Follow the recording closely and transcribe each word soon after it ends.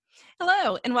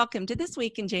Hello, and welcome to This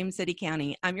Week in James City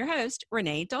County. I'm your host,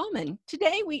 Renee Dolman.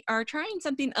 Today, we are trying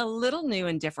something a little new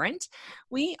and different.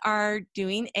 We are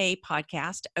doing a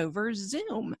podcast over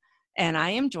Zoom, and I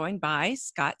am joined by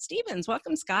Scott Stevens.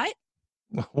 Welcome, Scott.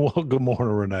 Well, good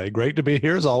morning, Renee. Great to be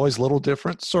here. As always, a little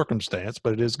different circumstance,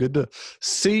 but it is good to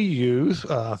see you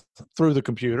through the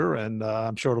computer, and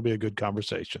I'm sure it'll be a good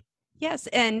conversation. Yes,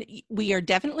 and we are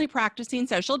definitely practicing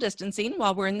social distancing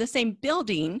while we're in the same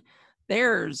building.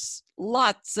 There's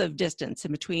lots of distance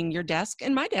in between your desk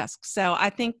and my desk, so I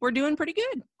think we're doing pretty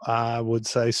good. I would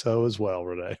say so as well,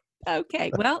 Renee. Okay,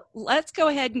 well, let's go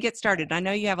ahead and get started. I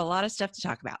know you have a lot of stuff to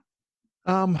talk about.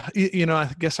 I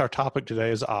guess our topic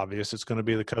today is obvious. It's going to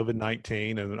be the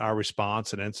COVID-19 and our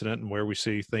response and incident and where we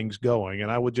see things going.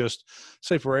 And I would just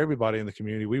say for everybody in the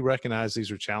community, we recognize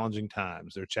these are challenging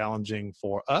times. They're challenging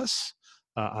for us.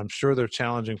 I'm sure they're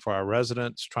challenging for our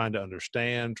residents, trying to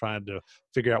understand, trying to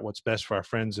figure out what's best for our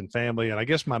friends and family. And I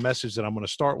guess my message that I'm going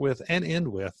to start with and end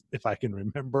with, if I can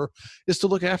remember, is to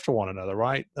look after one another,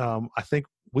 right? I think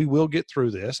we will get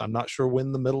through this. I'm not sure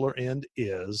when the middle or end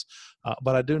is,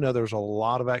 but I do know there's a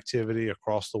lot of activity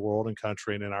across the world and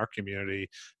country and in our community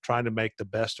trying to make the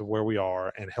best of where we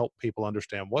are and help people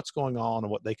understand what's going on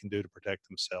and what they can do to protect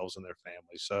themselves and their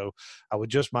families. So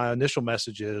my initial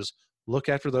message is, look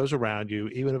after those around you,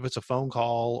 even if it's a phone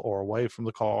call or away from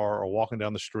the car or walking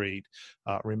down the street.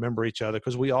 Remember each other,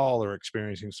 because we all are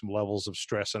experiencing some levels of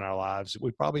stress in our lives that we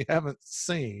probably haven't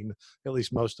seen, at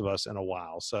least most of us, in a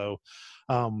while. So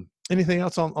anything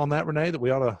else on that, Renee, that we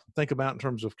ought to think about in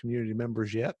terms of community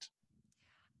members yet?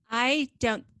 I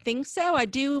don't think so. I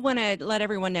do want to let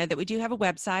everyone know that we do have a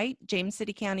website,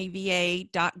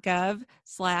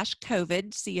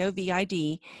 jamescitycountyva.gov/COVID,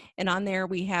 COVID. And on there,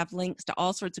 we have links to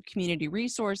all sorts of community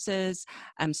resources,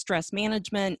 stress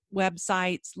management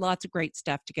websites, lots of great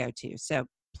stuff to go to. So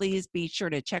please be sure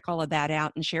to check all of that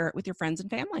out and share it with your friends and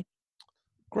family.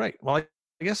 Great. Well, I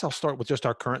guess I'll start with just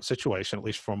our current situation, at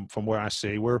least from where I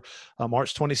see. We're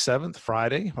March 27th,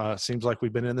 Friday. Seems like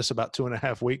we've been in this about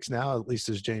 2.5 weeks now, at least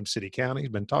as James City County.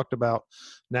 It's been talked about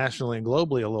nationally and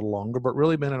globally a little longer, but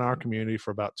really been in our community for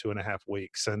about 2.5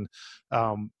 weeks. And,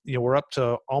 we're up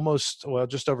to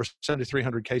just over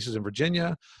 7,300 cases in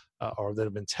Virginia, or that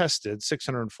have been tested.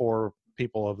 604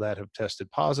 people of that have tested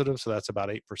positive, so that's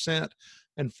about 8%,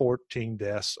 and 14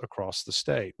 deaths across the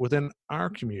state. Within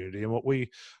our community, and what we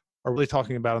are really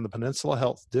talking about in the Peninsula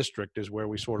Health District is where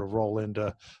we sort of roll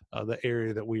into the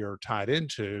area that we are tied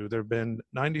into. There have been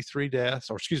 93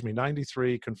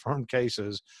 confirmed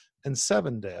cases and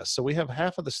 7 deaths. So we have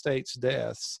half of the state's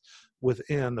deaths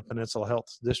within the Peninsula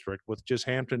Health District, with just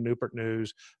Hampton, Newport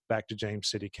News, back to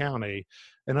James City County.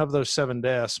 And of those 7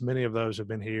 deaths, many of those have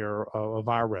been here of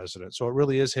our residents. So it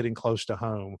really is hitting close to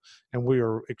home. And we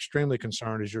are extremely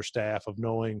concerned as your staff of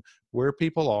knowing where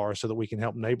people are so that we can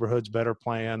help neighborhoods better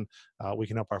plan. We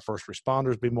can help our first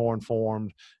responders be more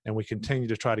informed, and we continue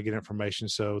to try to get information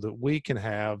so that we can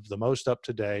have the most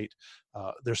up-to-date.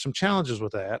 There's some challenges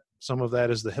with that. Some of that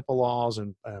is the HIPAA laws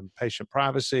and patient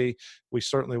privacy. We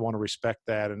certainly want to respect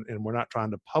that, and we're not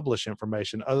trying to publish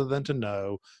information other than to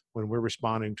know when we're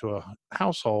responding to a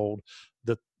household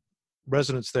that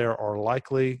residents there are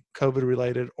likely COVID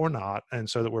related or not, and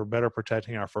so that we're better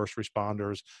protecting our first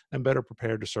responders and better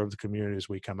prepared to serve the community as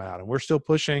we come out. And we're still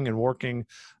pushing and working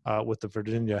with the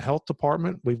Virginia Health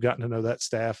Department. We've gotten to know that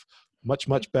staff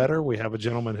much better. We have a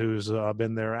gentleman who's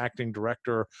been their acting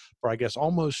director for, I guess,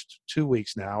 almost 2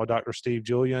 weeks now, Dr. Steve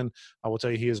Julian. I will tell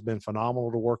you, he has been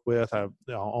phenomenal to work with. I have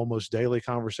almost daily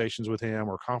conversations with him,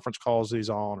 or conference calls that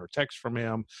he's on, or texts from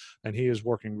him, and he is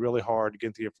working really hard to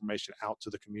get the information out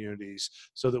to the communities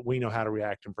so that we know how to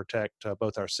react and protect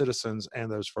both our citizens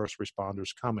and those first responders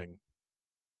coming.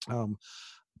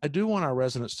 I do want our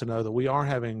residents to know that we are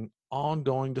having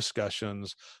ongoing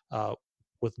discussions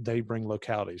with neighboring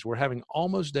localities. We're having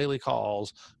almost daily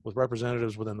calls with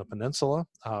representatives within the peninsula.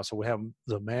 So we have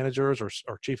the managers or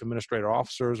chief administrator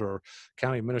officers or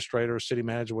county administrators, city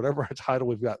manager, whatever our title,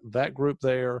 we've got that group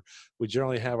there. We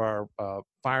generally have our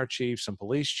fire chiefs and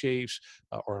police chiefs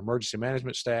or emergency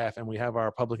management staff, and we have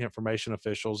our public information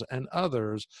officials and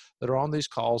others that are on these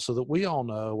calls so that we all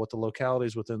know what the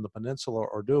localities within the peninsula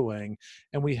are doing.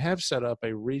 And we have set up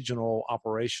a regional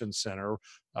operations center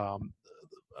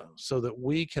so that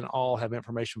we can all have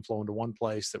information flow into one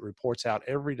place that reports out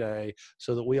every day,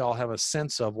 so that we all have a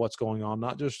sense of what's going on,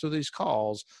 not just through these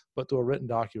calls, but through a written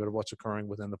document of what's occurring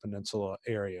within the peninsula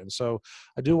area. And so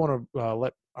I do want to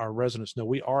let our residents know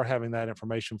we are having that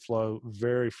information flow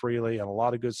very freely, and a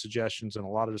lot of good suggestions and a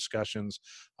lot of discussions.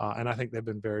 And I think they've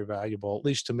been very valuable, at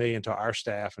least to me and to our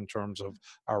staff, in terms of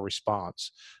our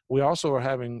response. We also are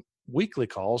having weekly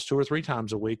calls 2 or 3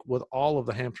 times a week with all of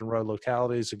the Hampton Road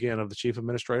localities, again, of the chief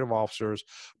administrative officers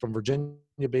from Virginia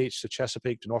Beach to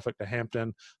Chesapeake to Norfolk to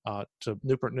Hampton, to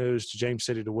Newport News to James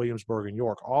City to Williamsburg and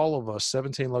York. All of us,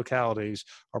 17 localities,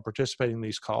 are participating in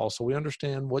these calls. So we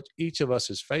understand what each of us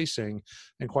is facing.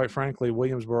 And quite frankly,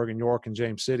 Williamsburg and York and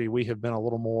James City, we have been a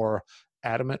little more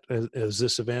adamant as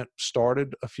this event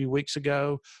started a few weeks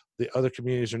ago. The other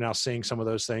communities are now seeing some of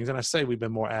those things. And I say we've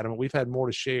been more adamant. We've had more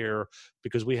to share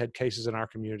because we had cases in our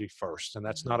community first. And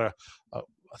that's not a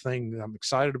thing that I'm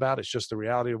excited about. It's just the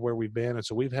reality of where we've been. And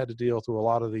so we've had to deal through a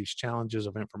lot of these challenges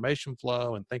of information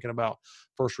flow and thinking about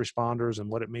first responders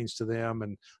and what it means to them.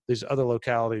 And these other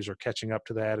localities are catching up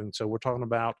to that. And so we're talking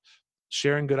about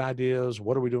sharing good ideas.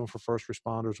 What are we doing for first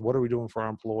responders? What are we doing for our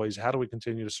employees? How do we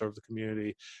continue to serve the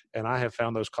community? And I have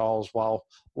found those calls, while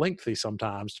lengthy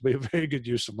sometimes, to be a very good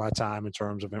use of my time in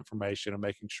terms of information and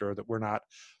making sure that we're not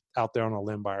out there on a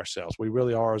limb by ourselves. We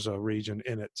really are, as a region,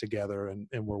 in it together, and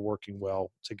we're working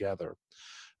well together.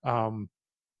 I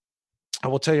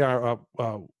will tell you,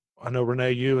 I know,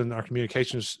 Renee, you and our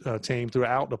communications team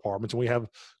throughout departments, and we have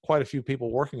quite a few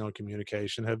people working on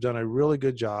communication, have done a really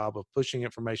good job of pushing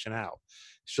information out.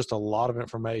 It's just a lot of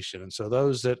information. And so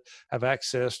those that have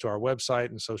access to our website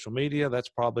and social media, that's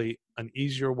probably an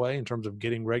easier way in terms of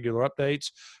getting regular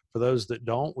updates. For those that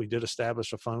don't, we did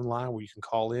establish a phone line where you can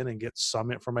call in and get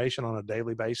some information on a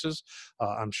daily basis.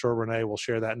 I'm sure Renee will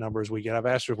share that number as we get. I've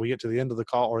asked her if we get to the end of the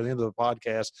call or the end of the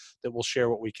podcast that we'll share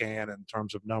what we can in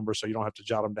terms of numbers, so you don't have to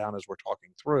jot them down as we're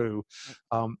talking through.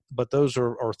 But those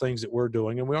are things that we're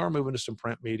doing, and we are moving to some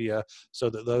print media so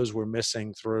that those we're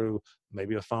missing through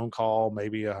maybe a phone call,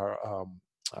 maybe a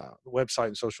website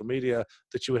and social media,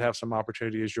 that you would have some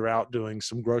opportunity as you're out doing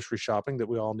some grocery shopping that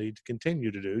we all need to continue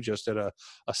to do, just at a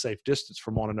safe distance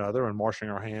from one another and washing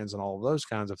our hands and all of those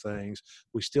kinds of things.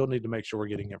 We still need to make sure we're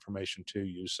getting information to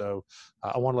you. So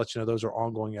I want to let you know those are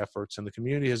ongoing efforts, and the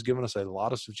community has given us a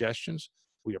lot of suggestions.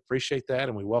 We appreciate that,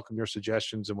 and we welcome your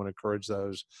suggestions and would encourage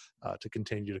those to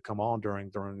continue to come on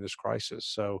during this crisis.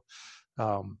 So,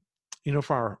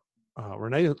 for our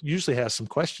Renee usually has some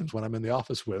questions when I'm in the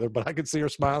office with her, but I can see her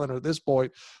smiling. At this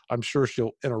point, I'm sure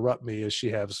she'll interrupt me as she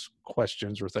has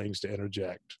questions or things to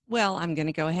interject. Well, I'm going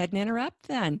to go ahead and interrupt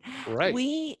then. Right.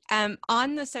 We, on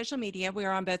the social media, we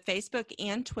are on both Facebook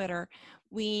and Twitter.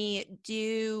 We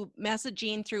do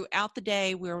messaging throughout the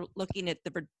day. We're looking at the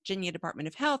Virginia Department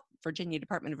of Health, Virginia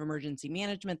Department of Emergency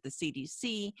Management, the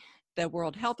CDC, the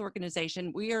World Health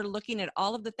Organization. We are looking at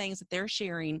all of the things that they're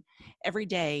sharing every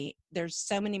day. There's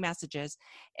so many messages,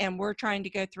 and we're trying to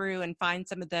go through and find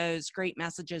some of those great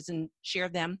messages and share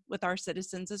them with our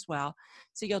citizens as well.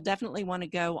 So you'll definitely want to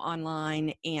go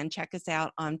online and check us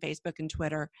out on Facebook and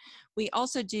Twitter. We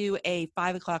also do a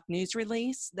 5 o'clock news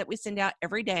release that we send out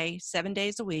every day, 7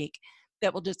 days a week,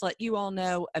 that will just let you all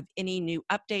know of any new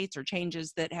updates or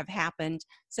changes that have happened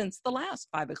since the last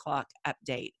 5 o'clock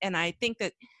update. And I think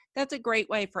that that's a great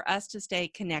way for us to stay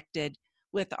connected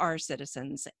with our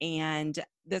citizens. And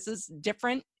this is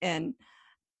different and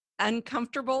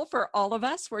uncomfortable for all of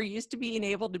us. We're used to being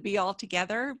able to be all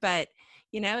together, but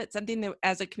it's something that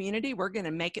as a community, we're going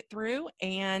to make it through,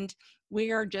 and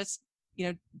we are just,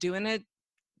 doing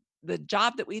the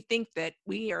job that we think that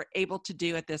we are able to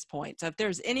do at this point. So if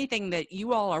there's anything that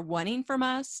you all are wanting from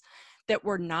us that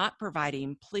we're not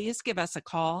providing, please give us a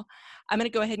call. I'm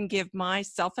going to go ahead and give my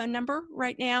cell phone number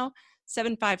right now,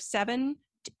 757,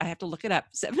 I have to look it up,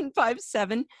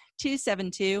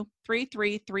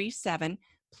 757-272-3337.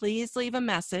 Please leave a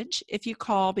message if you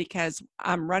call, because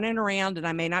I'm running around and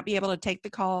I may not be able to take the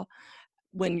call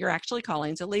when you're actually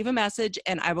calling. So leave a message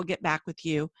and I will get back with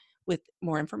you with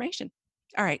more information.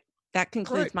 All right. That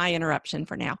concludes my interruption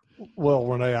for now. Well,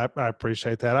 Renee, I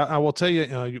appreciate that. I will tell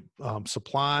you,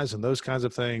 supplies and those kinds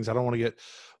of things, I don't want to get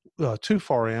too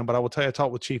far in, but I will tell you, I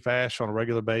talk with Chief Ash on a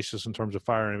regular basis in terms of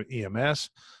fire and EMS.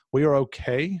 We are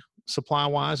okay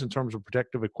supply-wise in terms of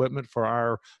protective equipment for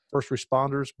our first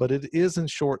responders, but it is in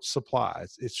short supply.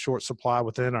 It's short supply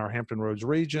within our Hampton Roads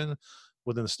region,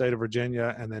 within the state of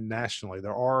Virginia, and then nationally.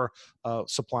 There are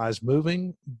supplies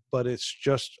moving, but it's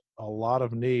just a lot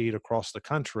of need across the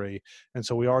country. And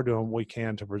so we are doing what we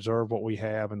can to preserve what we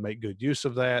have and make good use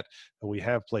of that. And we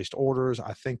have placed orders.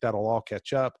 I think that'll all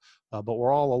catch up, but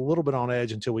we're all a little bit on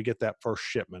edge until we get that first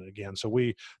shipment again. So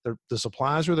the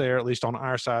supplies are there, at least on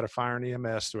our side of fire and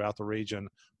EMS throughout the region,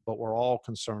 but we're all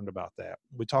concerned about that.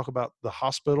 We talk about the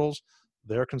hospitals.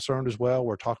 They're concerned as well.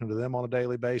 We're talking to them on a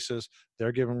daily basis.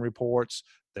 They're giving reports.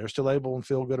 They're still able and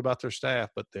feel good about their staff,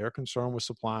 but they're concerned with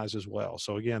supplies as well.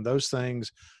 So again, those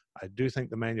things I do think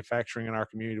the manufacturing in our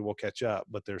community will catch up,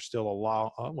 but there's still a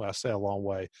long, well, I say a long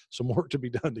way, some work to be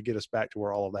done to get us back to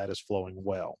where all of that is flowing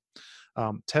well.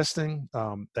 Testing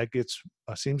that gets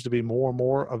seems to be more and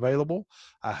more available.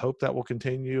 I hope that will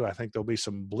continue. I think there'll be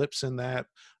some blips in that.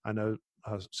 I know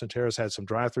Centerra's had some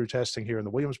drive-through testing here in the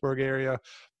Williamsburg area.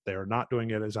 They are not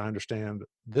doing it, as I understand,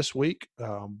 this week.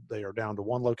 They are down to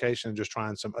one location, just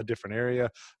trying a different area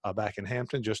back in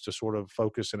Hampton, just to sort of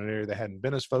focus in an area they hadn't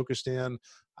been as focused in.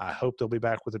 I hope they'll be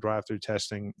back with the drive-through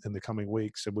testing in the coming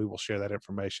weeks, and we will share that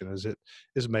information as it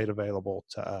is made available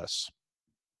to us.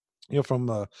 From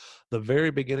the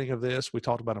very beginning of this, we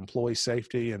talked about employee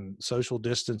safety and social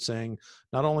distancing,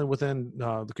 not only within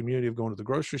the community of going to the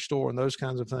grocery store and those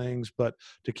kinds of things, but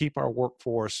to keep our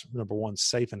workforce, number one,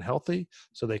 safe and healthy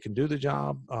so they can do the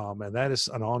job. And that is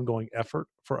an ongoing effort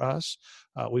for us.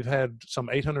 We've had some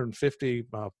 850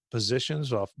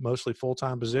 positions, mostly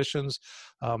full-time positions.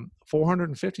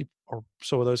 450 or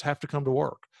so of those have to come to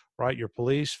work. Right? Your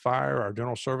police, fire, our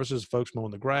general services, folks mowing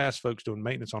the grass, folks doing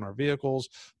maintenance on our vehicles,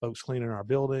 folks cleaning our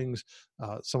buildings,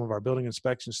 some of our building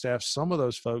inspection staff, some of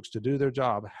those folks to do their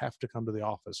job have to come to the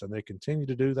office, and they continue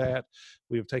to do that.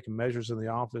 We have taken measures in the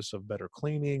office of better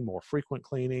cleaning, more frequent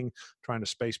cleaning, trying to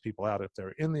space people out if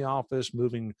they're in the office,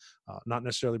 moving, not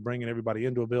necessarily bringing everybody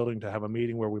into a building to have a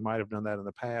meeting where we might have done that in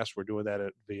the past. We're doing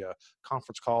that via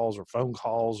conference calls or phone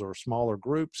calls or smaller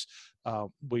groups.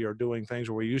 We are doing things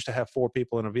where we used to have 4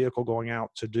 people in a vehicle going out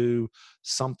to do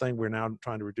something. We're now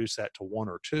trying to reduce that to 1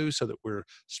 or 2 so that we're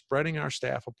spreading our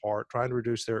staff apart, trying to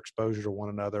reduce their exposure to one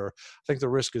another. I think the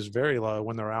risk is very low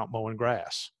when they're out mowing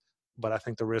grass, but I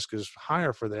think the risk is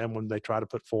higher for them when they try to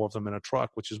put 4 of them in a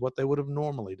truck, which is what they would have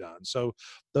normally done. So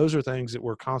those are things that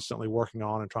we're constantly working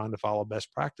on and trying to follow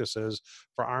best practices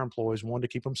for our employees, one, to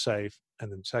keep them safe, and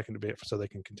then second, to be so they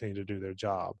can continue to do their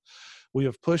job. We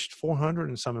have pushed 400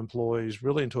 and some employees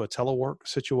really into a telework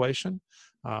situation.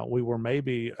 We were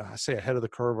maybe, I say, ahead of the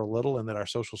curve a little in that our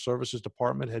social services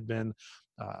department had been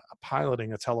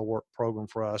piloting a telework program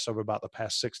for us over about the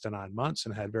past 6 to 9 months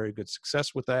and had very good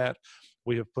success with that.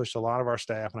 We have pushed a lot of our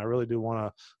staff, and I really do want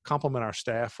to compliment our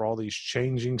staff for all these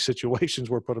changing situations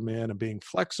we're putting them in and being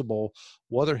flexible,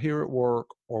 whether here at work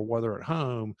or whether at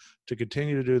home, to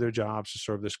continue to do their jobs to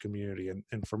serve this community.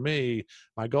 And for me,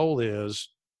 my goal is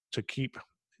to keep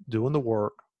doing the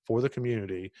work for the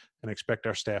community and expect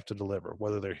our staff to deliver,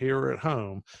 whether they're here or at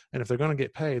home. And if they're going to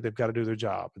get paid, they've got to do their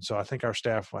job. And so I think our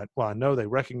staff, well, I know they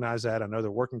recognize that. I know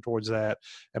they're working towards that.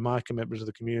 And my commitment to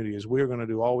the community is we're going to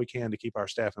do all we can to keep our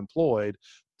staff employed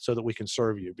so that we can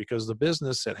serve you, because the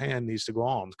business at hand needs to go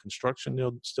on.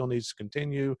 Construction still needs to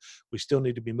continue. We still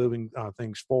need to be moving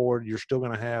things forward. You're still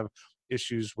going to have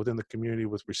issues within the community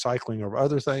with recycling or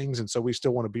other things. And so we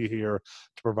still want to be here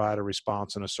to provide a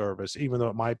response and a service, even though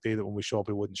it might be that when we show up,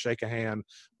 we wouldn't shake a hand.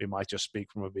 We might just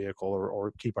speak from a vehicle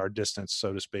or keep our distance,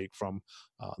 so to speak, from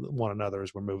one another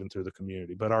as we're moving through the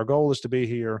community. But our goal is to be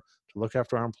here to look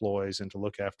after our employees and to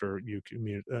look after you,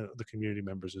 the community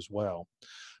members as well.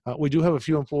 We do have a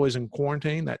few employees in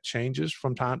quarantine. That changes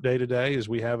from day to day as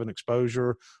we have an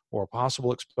exposure or a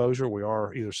possible exposure. We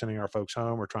are either sending our folks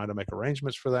home or trying to make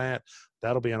arrangements for that.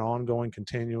 That'll be an ongoing,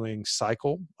 continuing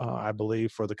cycle, I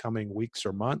believe, for the coming weeks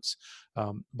or months.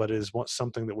 But it is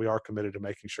something that we are committed to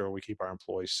making sure we keep our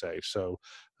employees safe. So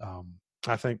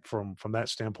I think from that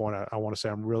standpoint, I want to say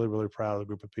I'm really, really proud of the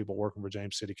group of people working for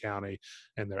James City County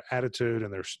and their attitude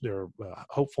and their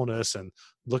hopefulness and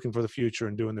looking for the future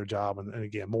and doing their job. And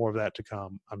again, more of that to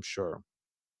come, I'm sure.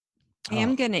 I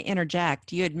am going to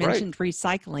interject. You had mentioned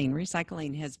recycling.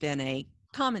 Recycling has been a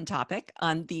common topic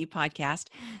on the podcast.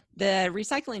 The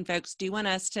recycling folks do want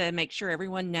us to make sure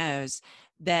everyone knows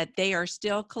that they are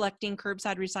still collecting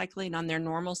curbside recycling on their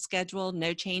normal schedule.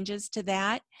 No changes to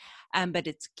that. But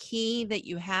it's key that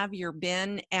you have your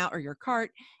bin out or your cart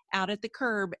out at the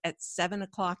curb at 7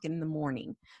 o'clock in the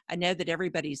morning. I know that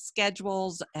everybody's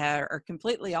schedules are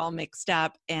completely all mixed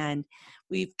up, and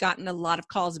we've gotten a lot of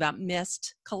calls about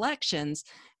missed collections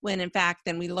when in fact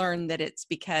then we learned that it's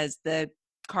because the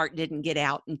cart didn't get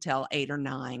out until 8 or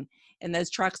 9, and those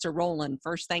trucks are rolling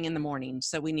first thing in the morning.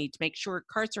 So we need to make sure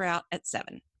carts are out at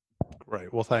 7.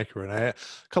 Great. Well, thank you, Renee. A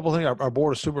couple of things. Our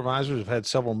board of supervisors have had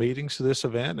several meetings to this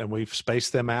event, and we've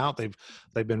spaced them out.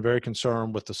 They've been very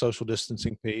concerned with the social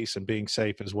distancing piece and being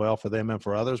safe as well for them and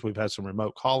for others. We've had some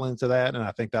remote call into that, and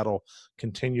I think that'll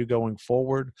continue going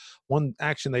forward. One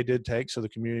action they did take, so the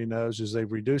community knows, is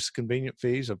they've reduced convenient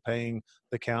fees of paying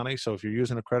the county. So if you're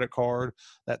using a credit card,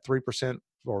 that 3%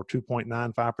 or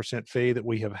 2.95% fee that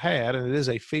we have had, and it is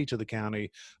a fee to the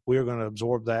county. We are going to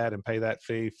absorb that and pay that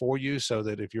fee for you, so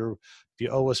that if you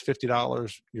owe us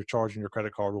 $50, you're charging your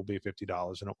credit card will be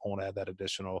 $50, and it won't add that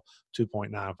additional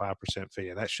 2.95% fee.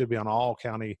 And that should be on all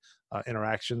county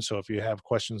interactions. So if you have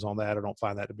questions on that or don't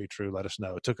find that to be true, let us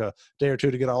know. It took a day or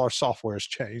two to get all our softwares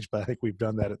changed, but I think we've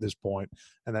done that at this point,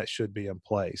 and that should be in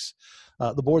place.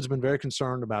 The board's been very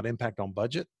concerned about impact on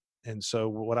budget. And so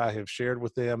what I have shared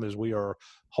with them is we are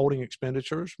holding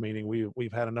expenditures, meaning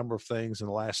we've had a number of things in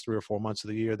the last 3 or 4 months of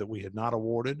the year that we had not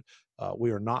awarded. We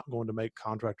are not going to make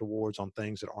contract awards on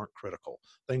things that aren't critical,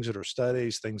 things that are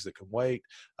studies, things that can wait.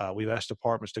 We've asked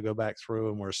departments to go back through,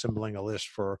 and we're assembling a list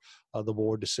for the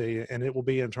board to see. And it will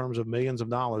be in terms of millions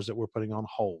of dollars that we're putting on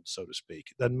hold, so to speak.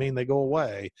 It doesn't mean they go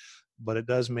away, but it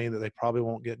does mean that they probably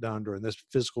won't get done during this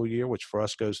fiscal year, which for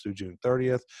us goes through June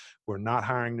 30th. We're not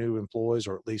hiring new employees,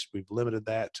 or at least we've limited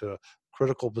that to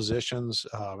critical positions.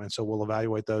 And so we'll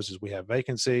evaluate those as we have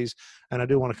vacancies. And I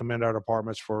do want to commend our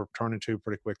departments for turning to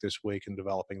pretty quick this week and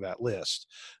developing that list.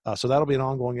 So that'll be an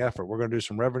ongoing effort. We're going to do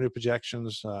some revenue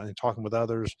projections and talking with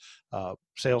others.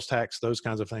 Sales tax, those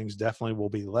kinds of things definitely will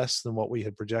be less than what we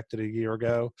had projected a year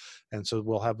ago. And so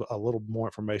we'll have a little more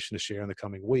information to share in the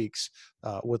coming weeks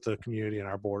with the community and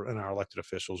our board and our elected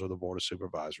officials or the board of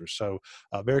supervisors. So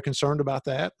very concerned about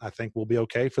that. I think we'll be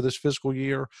okay for this fiscal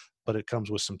year, but it comes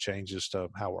with some changes to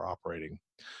how we're operating.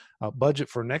 Budget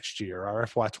for next year, our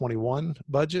FY21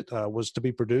 budget was to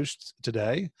be produced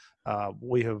today.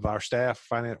 Our staff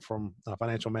from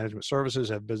Financial Management Services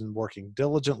have been working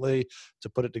diligently to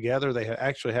put it together. They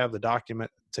actually have the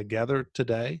document together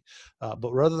today,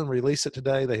 but rather than release it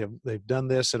today, they've done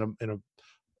this in a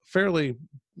fairly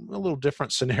a little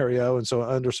different scenario. And so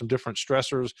under some different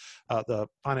stressors, the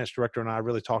finance director and I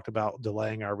really talked about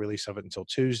delaying our release of it until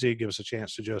Tuesday, give us a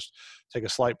chance to just take a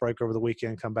slight break over the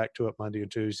weekend, come back to it Monday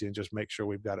and Tuesday, and just make sure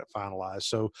we've got it finalized.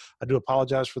 So I do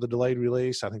apologize for the delayed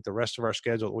release. I think the rest of our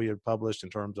schedule that we had published in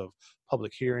terms of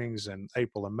public hearings in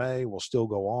April and May will still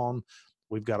go on.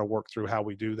 We've got to work through how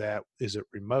we do that. Is it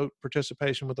remote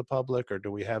participation with the public, or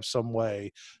do we have some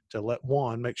way to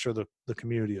make sure the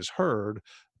community is heard,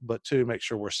 but two, make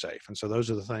sure we're safe? And so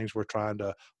those are the things we're trying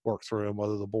to work through, and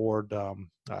whether the board,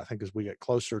 I think as we get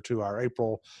closer to our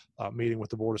April meeting with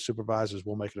the Board of Supervisors,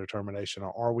 we'll make a determination.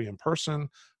 Are we in person?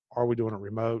 Are we doing it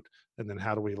remote? And then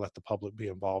how do we let the public be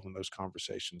involved in those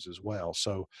conversations as well?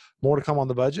 So more to come on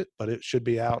the budget, but it should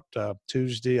be out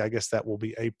Tuesday. I guess that will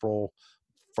be April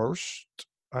 1st,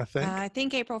 I think. I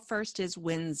think April 1st is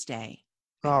Wednesday.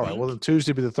 All right. Well, then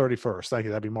Tuesday be the 31st. Thank you.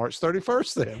 That'd be March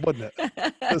 31st then, wouldn't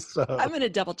it? So, I'm going to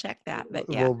double check that, but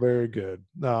yeah. Well, very good.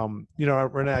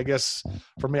 Renee, I guess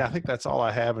for me, I think that's all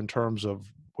I have in terms of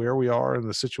where we are in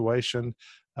the situation.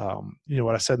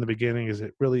 What I said in the beginning is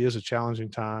it really is a challenging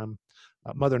time.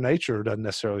 Mother Nature doesn't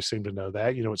necessarily seem to know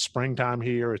that. It's springtime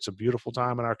here. It's a beautiful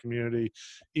time in our community.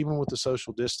 Even with the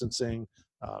social distancing,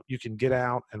 you can get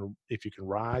out, and if you can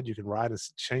ride and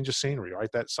change the scenery,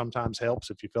 right? That sometimes helps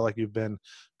if you feel like you've been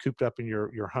cooped up in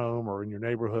your home or in your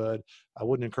neighborhood. I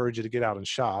wouldn't encourage you to get out and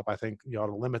shop. I think you ought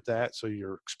to limit that so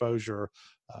your exposure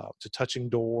to touching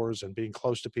doors and being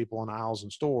close to people in aisles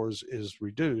and stores is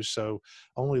reduced. So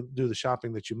only do the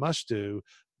shopping that you must do.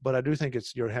 But I do think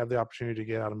you'll have the opportunity to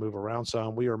get out and move around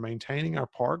some. We are maintaining our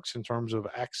parks in terms of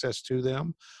access to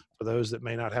them for those that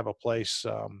may not have a place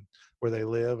where they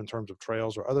live in terms of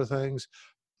trails or other things.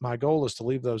 My goal is to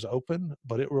leave those open,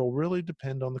 but it will really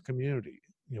depend on the community.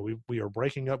 We are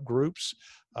breaking up groups.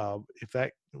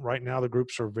 Right now the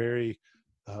groups are very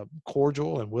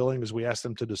cordial and willing as we ask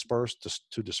them to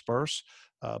disperse,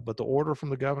 but the order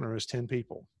from the governor is 10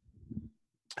 people.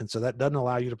 And so that doesn't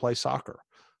allow you to play soccer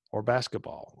or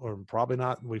basketball, or probably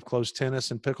not. We've closed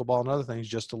tennis and pickleball and other things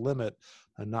just to limit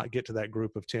and not get to that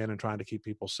group of 10 and trying to keep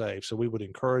people safe. So we would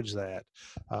encourage that.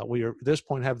 We are at this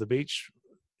point have the beach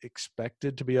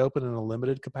expected to be open in a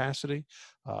limited capacity.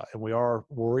 And we are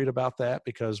worried about that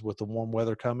because with the warm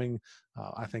weather coming,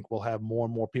 I think we'll have more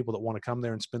and more people that want to come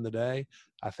there and spend the day.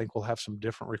 I think we'll have some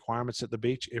different requirements at the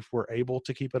beach if we're able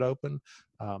to keep it open.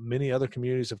 Many other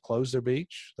communities have closed their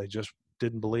beach. They just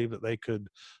didn't believe that they could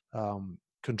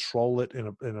control it in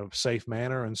a safe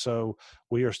manner. And so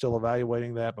we are still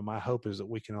evaluating that, but my hope is that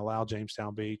we can allow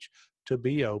Jamestown Beach to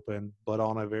be open, but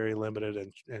on a very limited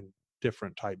and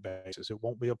different type basis. It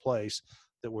won't be a place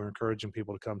that we're encouraging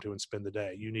people to come to and spend the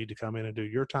day. You need to come in and do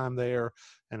your time there,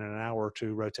 and in an hour or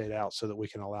two rotate out so that we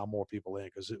can allow more people in,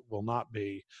 because it will not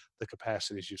be the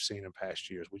capacities you've seen in past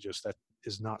years. That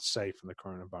is not safe in the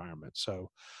current environment. So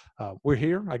we're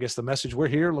here. I guess the message, we're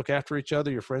here. Look after each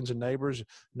other, your friends and neighbors. You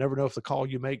never know if the call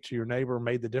you make to your neighbor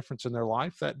made the difference in their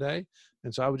life that day.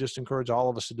 And so I would just encourage all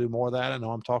of us to do more of that. I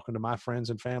know I'm talking to my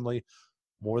friends and family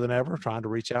more than ever, trying to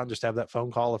reach out and just have that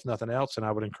phone call, if nothing else. And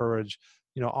I would encourage,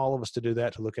 all of us to do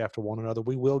that, to look after one another.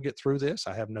 We will get through this.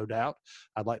 I have no doubt.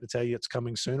 I'd like to tell you it's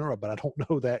coming sooner, but I don't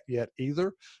know that yet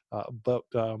either. But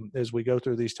as we go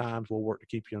through these times, we'll work to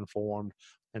keep you informed.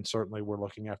 And certainly we're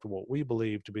looking after what we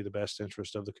believe to be the best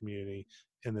interest of the community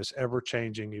in this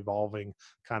ever-changing, evolving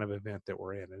kind of event that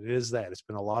we're in. And it is that. It's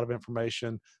been a lot of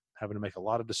information, having to make a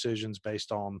lot of decisions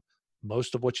based on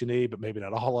most of what you need, but maybe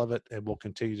not all of it. And we'll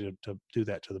continue to do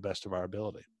that to the best of our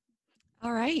ability.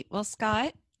 All right. Well,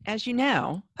 Scott, as you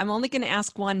know, I'm only going to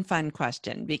ask one fun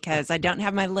question because I don't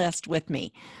have my list with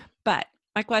me. But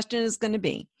my question is going to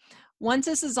be, once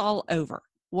this is all over,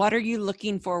 what are you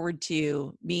looking forward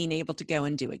to being able to go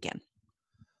and do again?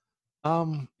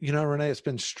 Renee, it's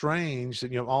been strange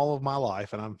that, all of my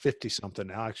life, and I'm 50 something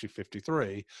now, actually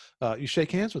 53, you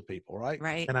shake hands with people, right?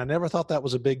 Right. And I never thought that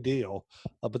was a big deal.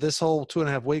 But this whole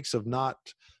 2.5 weeks of not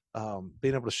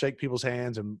being able to shake people's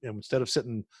hands, and instead of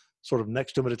sitting sort of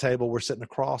next to them at a table, we're sitting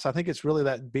across. I think it's really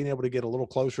that being able to get a little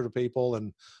closer to people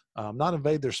and not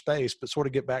invade their space, but sort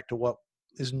of get back to what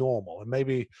is normal. And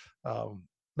maybe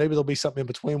there'll be something in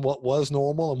between what was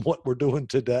normal and what we're doing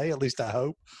today, at least I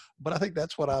hope. But I think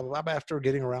that's what I'm after,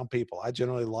 getting around people. I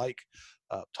generally like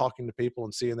talking to people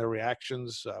and seeing their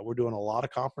reactions. We're doing a lot of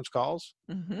conference calls.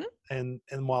 Mm-hmm. And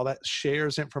while that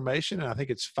shares information, and I think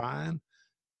it's fine,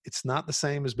 it's not the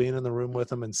same as being in the room with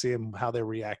them and seeing how they're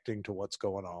reacting to what's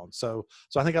going on. So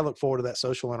I think I look forward to that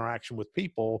social interaction with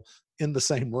people in the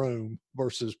same room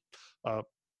versus,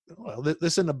 this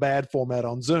isn't a bad format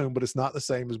on Zoom, but it's not the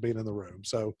same as being in the room.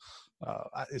 So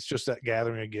it's just that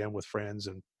gathering again with friends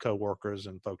and coworkers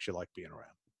and folks you like being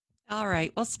around. All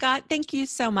right. Well, Scott, thank you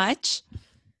so much.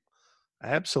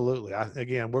 Absolutely.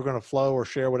 Again, we're going to flow or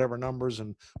share whatever numbers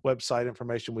and website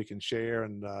information we can share.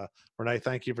 And Renee,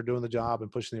 thank you for doing the job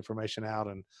and pushing the information out.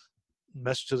 And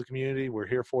message to the community, we're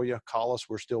here for you. Call us.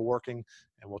 We're still working,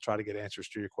 and we'll try to get answers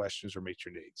to your questions or meet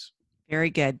your needs.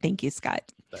 Very good. Thank you,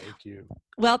 Scott. Thank you.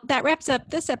 Well, that wraps up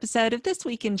this episode of This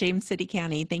Week in James City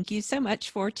County. Thank you so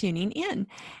much for tuning in.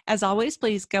 As always,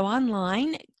 please go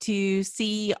online to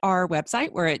see our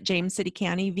website. We're at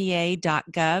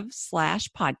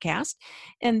jamescitycountyva.gov/podcast.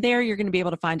 And there you're going to be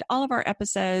able to find all of our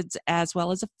episodes, as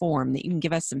well as a form that you can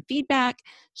give us some feedback,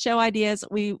 show ideas.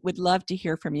 We would love to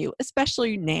hear from you,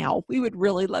 especially now. We would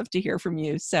really love to hear from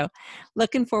you. So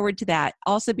looking forward to that.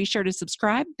 Also be sure to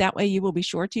subscribe. That way you will be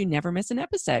sure to never miss an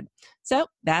episode. So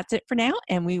that's it for now,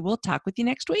 and we will talk with you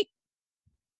next week.